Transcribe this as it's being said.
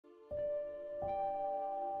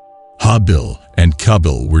Habil and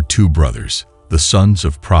Qabil were two brothers, the sons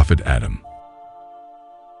of Prophet Adam.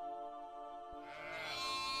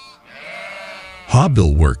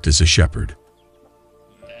 Habil worked as a shepherd,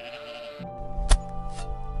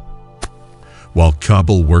 while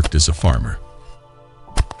Qabil worked as a farmer.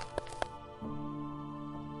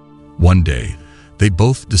 One day, they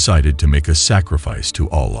both decided to make a sacrifice to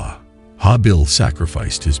Allah. Habil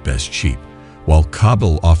sacrificed his best sheep, while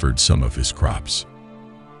Qabil offered some of his crops.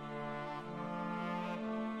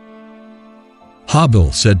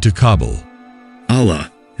 Habil said to Qabil,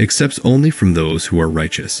 Allah accepts only from those who are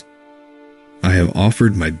righteous. I have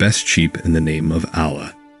offered my best sheep in the name of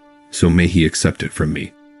Allah, so may He accept it from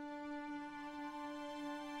me.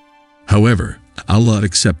 However, Allah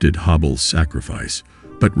accepted Habil's sacrifice,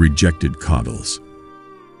 but rejected Qabil's.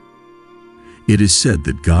 It is said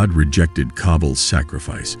that God rejected Qabil's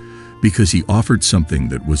sacrifice because he offered something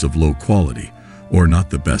that was of low quality or not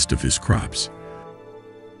the best of his crops.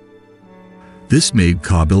 This made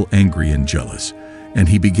Qabil angry and jealous, and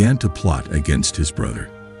he began to plot against his brother.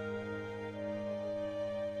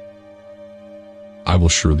 I will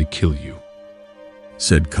surely kill you,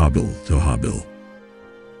 said Qabil to Habil.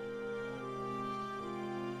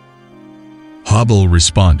 Habil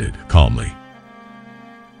responded calmly,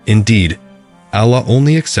 Indeed, Allah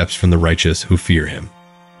only accepts from the righteous who fear Him.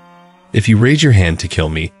 If you raise your hand to kill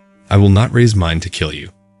me, I will not raise mine to kill you.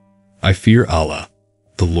 I fear Allah,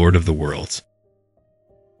 the Lord of the worlds.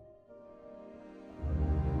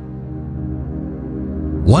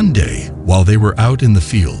 One day, while they were out in the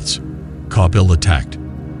fields, Qabil attacked.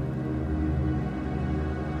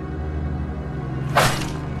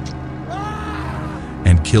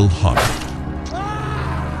 And killed Habil.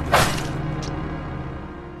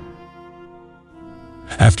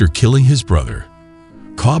 After killing his brother,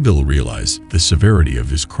 Qabil realized the severity of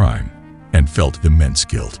his crime and felt immense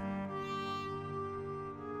guilt.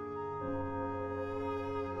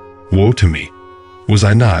 Woe to me! Was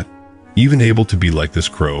I not even able to be like this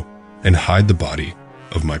crow and hide the body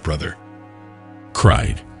of my brother?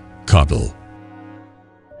 Cried Qabil.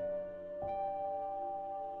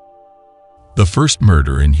 The first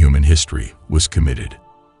murder in human history was committed.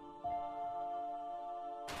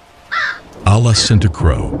 Allah sent a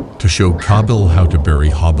crow to show Qabil how to bury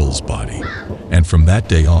Habil's body, and from that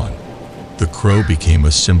day on, the crow became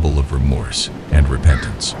a symbol of remorse and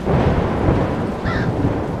repentance.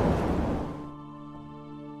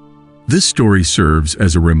 This story serves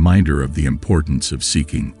as a reminder of the importance of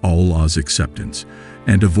seeking Allah's acceptance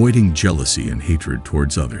and avoiding jealousy and hatred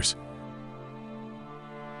towards others.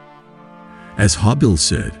 As Habil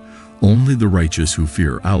said, only the righteous who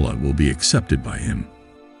fear Allah will be accepted by Him.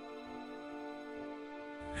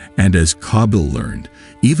 And as Qabil learned,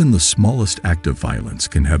 even the smallest act of violence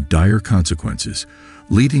can have dire consequences,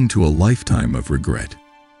 leading to a lifetime of regret.